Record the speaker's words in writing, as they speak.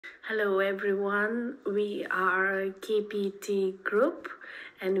Hello everyone, we are KPT group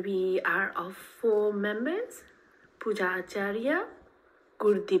and we are of 4 members, Pooja Acharya,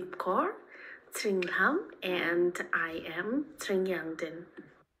 Gurdeep Kaur, Sringham and I am Sringyangden.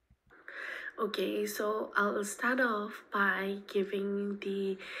 Okay, so I'll start off by giving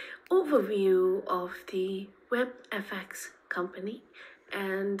the overview of the WebFX company,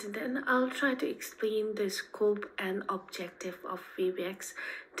 and then I'll try to explain the scope and objective of Webex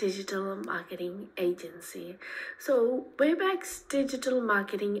Digital Marketing Agency. So Webex Digital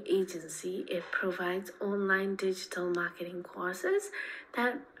Marketing Agency, it provides online digital marketing courses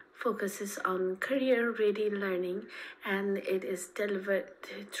that focuses on career-ready learning, and it is delivered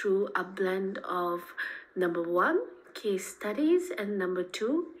through a blend of number 1, case studies, and number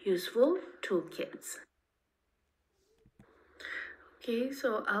 2, useful toolkits. Okay,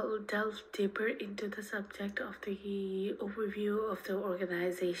 so I'll delve deeper into the subject of the overview of the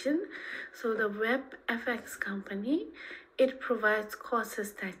organization. So the WebFX company, it provides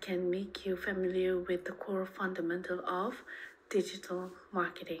courses that can make you familiar with the core fundamental of digital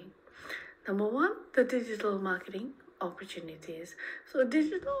marketing. Number 1, the digital marketing opportunities. So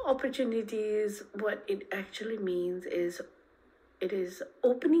digital opportunities, what it actually means is it is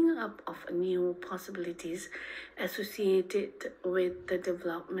opening up of new possibilities associated with the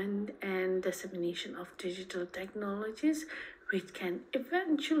development and dissemination of digital technologies, which can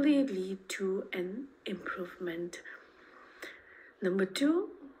eventually lead to an improvement. Number 2,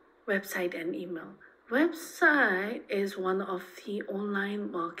 website and email. Website is one of the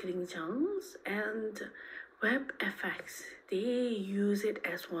online marketing channels, and WebFX, they use it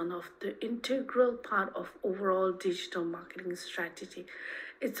as one of the integral part of overall digital marketing strategy.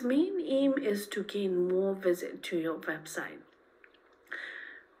 Its main aim is to gain more visit to your website.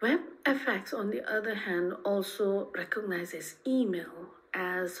 WebFX, on the other hand, also recognizes email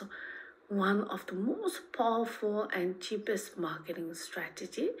as one of the most powerful and cheapest marketing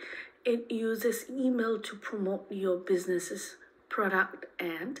strategy. It uses email to promote your business's product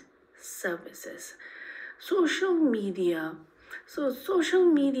and services. Social media. So social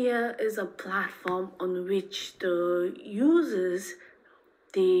media is a platform on which the users,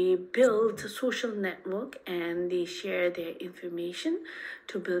 they build a social network and they share their information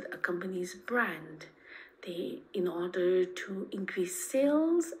to build a company's brand. In order to increase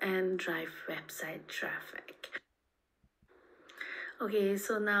sales and drive website traffic. Okay,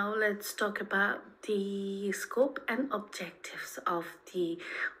 so now let's talk about the scope and objectives of the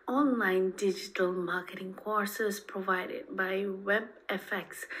online digital marketing courses provided by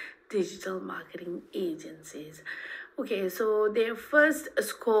WebFX digital marketing agencies. Okay, so their first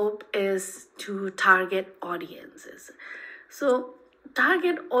scope is to target audiences. So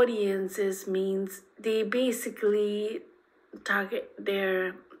target audiences means they basically target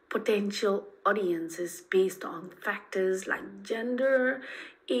their potential audiences based on factors like gender,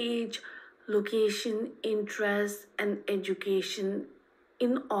 age, location, interest, and education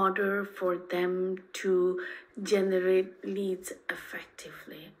in order for them to generate leads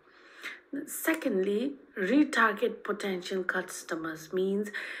effectively. Secondly, retarget potential customers means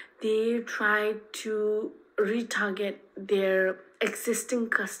they try to retarget their existing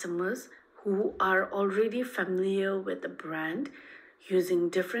customers who are already familiar with the brand using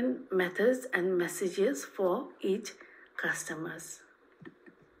different methods and messages for each customers.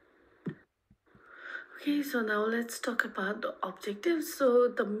 Okay, so now let's talk about the objectives. So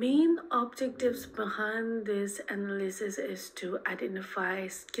the main objectives behind this analysis is to identify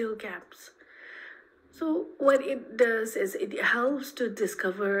skill gaps. So what it does is it helps to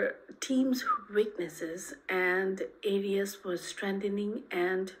discover teams' weaknesses and areas for strengthening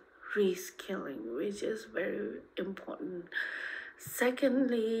and reskilling, which is very important.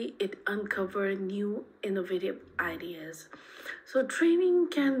 Secondly, it uncovers new innovative ideas. So training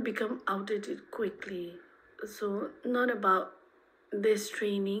can become outdated quickly. So not about this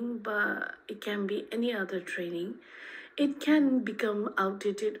training, but it can be any other training. It can become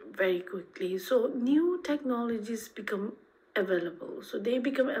outdated very quickly. So new technologies become available. So they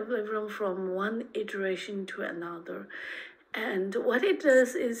become available from one iteration to another. And what it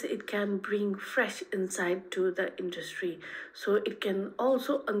does is it can bring fresh insight to the industry. So it can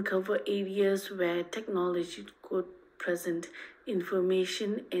also uncover areas where technology could present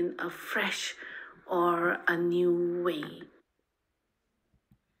information in a fresh or a new way.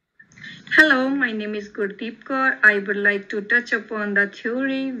 Hello, my name is Gurdeep Kaur. I would like to touch upon the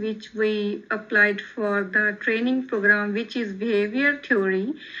theory which we applied for the training program, which is behavior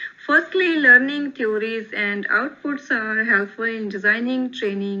theory. Firstly, learning theories and outputs are helpful in designing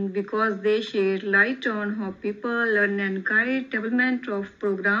training because they shed light on how people learn and guide development of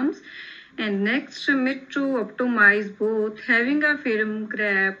programs. And next, mid to optimize both, having a firm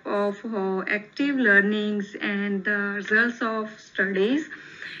grasp of how active learnings and the results of studies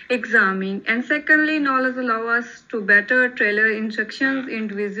examine. And secondly, knowledge allow us to better tailor instructions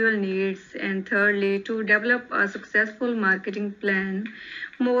individual needs. And thirdly, to develop a successful marketing plan.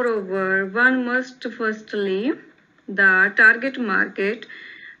 Moreover, one must firstly the target market,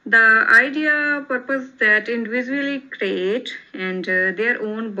 the idea purpose that individually create and their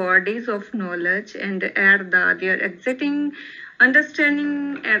own bodies of knowledge and add their existing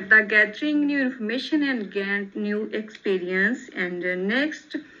understanding at the gathering new information and gain new experience. And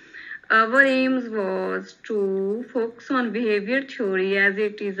next, our aims was to focus on behavior theory as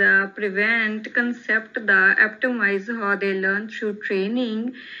it is a prevent concept that optimize how they learn through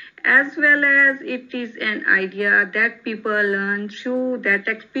training, as well as it is an idea that people learn through that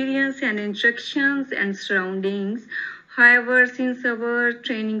experience and instructions and surroundings. However, since our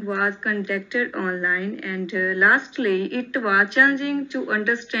training was conducted online, and lastly, it was challenging to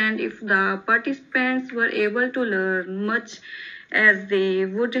understand if the participants were able to learn much as they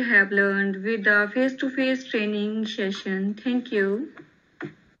would have learned with a face-to-face training session. Thank you.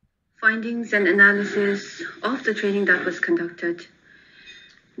 Findings and analysis of the training that was conducted.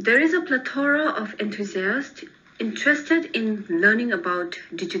 There is a plethora of enthusiasts interested in learning about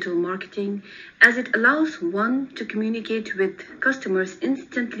digital marketing as it allows one to communicate with customers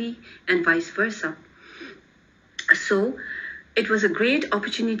instantly and vice versa. So, it was a great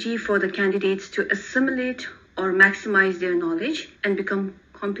opportunity for the candidates to assimilate or maximize their knowledge and become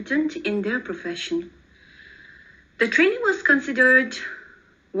competent in their profession. The training was considered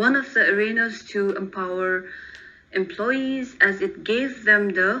one of the arenas to empower employees as it gave them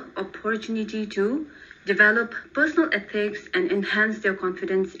the opportunity to develop personal ethics and enhance their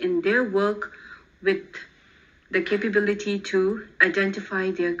confidence in their work with the capability to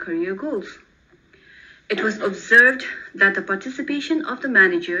identify their career goals. It was observed that the participation of the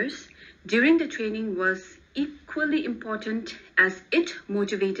managers during the training was equally important as it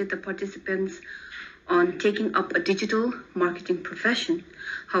motivated the participants on taking up a digital marketing profession.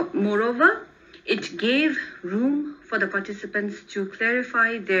 Moreover, it gave room for the participants to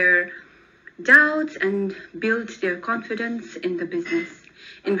clarify their doubts and build their confidence in the business.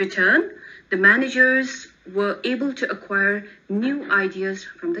 In return, the managers were able to acquire new ideas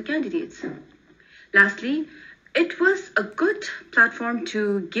from the candidates. Lastly, it was a good platform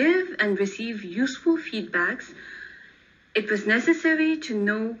to give and receive useful feedbacks. It was necessary to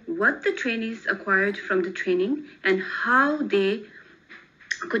know what the trainees acquired from the training and how they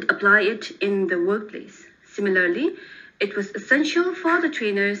could apply it in the workplace. Similarly, it was essential for the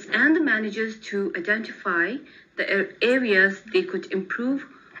trainers and the managers to identify the areas they could improve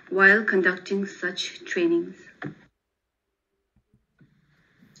while conducting such trainings.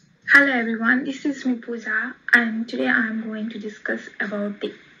 Hello everyone, this is me Pooja, and today I am going to discuss about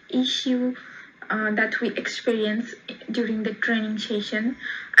the issue that we experience during the training session,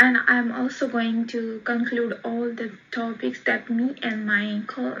 and I'm also going to conclude all the topics that me and my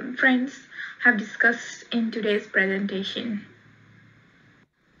friends have discussed in today's presentation.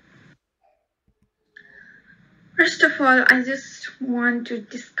 First of all, I just want to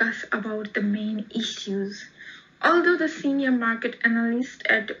discuss about the main issues. Although the senior market analysts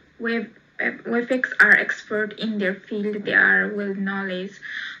at WebEx are expert in their field, they are well knowledge,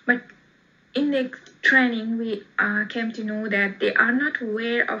 but in the training we came to know that they are not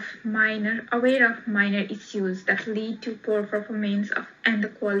aware of minor issues that lead to poor performance and the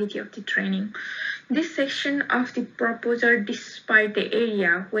quality of the training. This section of the proposal despite the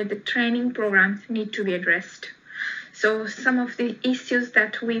area where the training programs need to be addressed. So some of the issues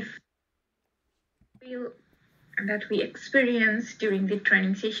that we feel that we experience during the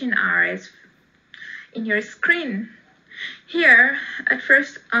training session are as in your screen. Here, at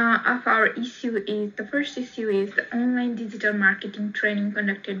first of our issue is, the first issue is the online digital marketing training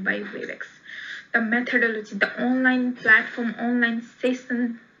conducted by WebEx. The methodology, the online platform, online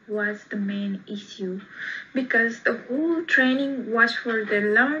session was the main issue because the whole training was for the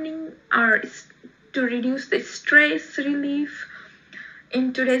learning or to reduce the stress relief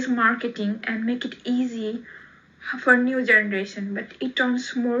in today's marketing and make it easy for new generation, but it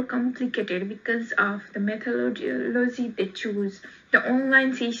turns more complicated because of the methodology they choose, the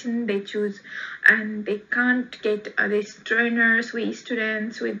online session they choose, and they can't get these trainers with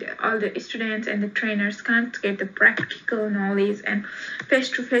students, with all the students and the trainers can't get the practical knowledge and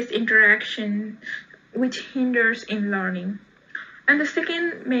face-to-face interaction, which hinders in learning. And the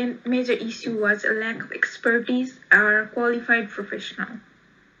second major issue was a lack of expertise or qualified professional.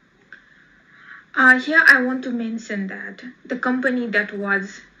 Here I want to mention that the company that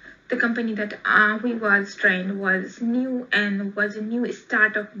we was trained was new and was a new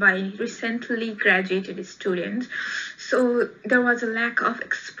startup by recently graduated students. So there was a lack of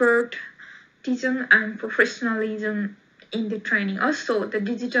expertism and professionalism in the training. Also, the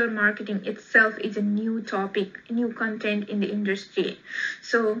digital marketing itself is a new topic, new content in the industry.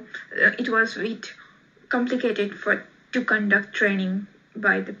 So it was a bit complicated to conduct training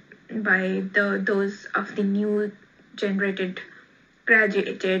by those of the new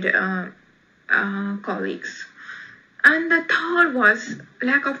graduated colleagues. And the third was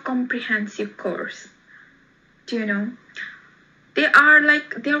lack of comprehensive course. Do you know?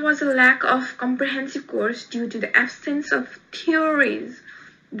 There was a lack of comprehensive course due to the absence of theories.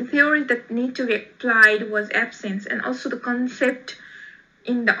 The theories that need to be applied was absent, and also the concept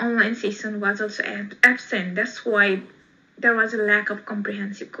in the online session was also absent. That's why there was a lack of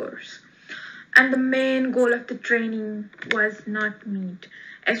comprehensive course. And the main goal of the training was not met.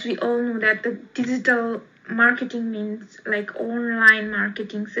 As we all know that the digital marketing means like online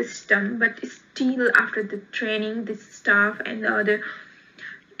marketing system, but still after the training, the staff and the other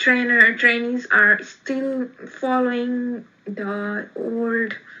trainees are still following the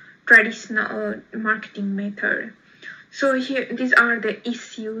old traditional marketing method. So here, these are the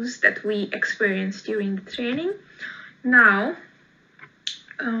issues that we experienced during the training. Now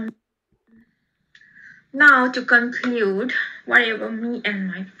to conclude, whatever me and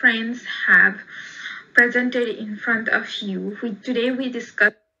my friends have presented in front of you, today we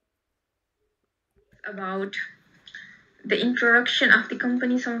discussed about the introduction of the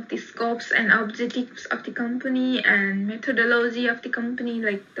company, some of the scopes and objectives of the company and methodology of the company,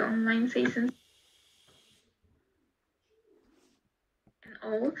 like the online sessions and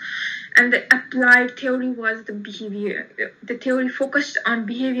all. And the applied theory was the theory focused on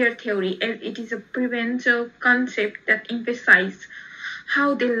behavior theory, as it is a preventive concept that emphasizes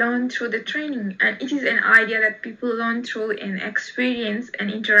how they learn through the training, and it is an idea that people learn through an experience and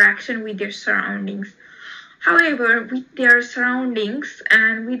interaction with their surroundings. However, with their surroundings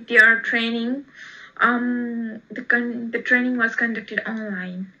and with their training, the training was conducted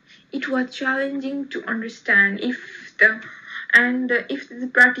online. It was challenging to understand if the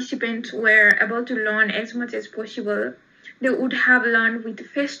participants were able to learn as much as possible, they would have learned with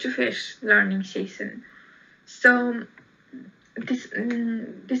face-to-face learning session. So these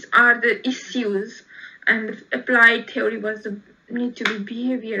are the issues, and the applied theory was the need to be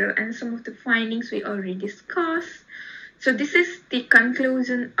behavioral, and some of the findings we already discussed. So this is the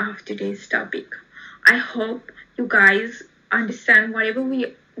conclusion of today's topic. I hope you guys understand whatever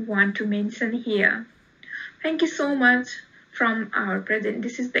we want to mention here. Thank you so much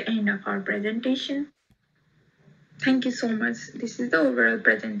this is the end of our presentation. Thank you so much. This is the overall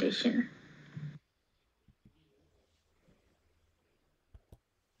presentation.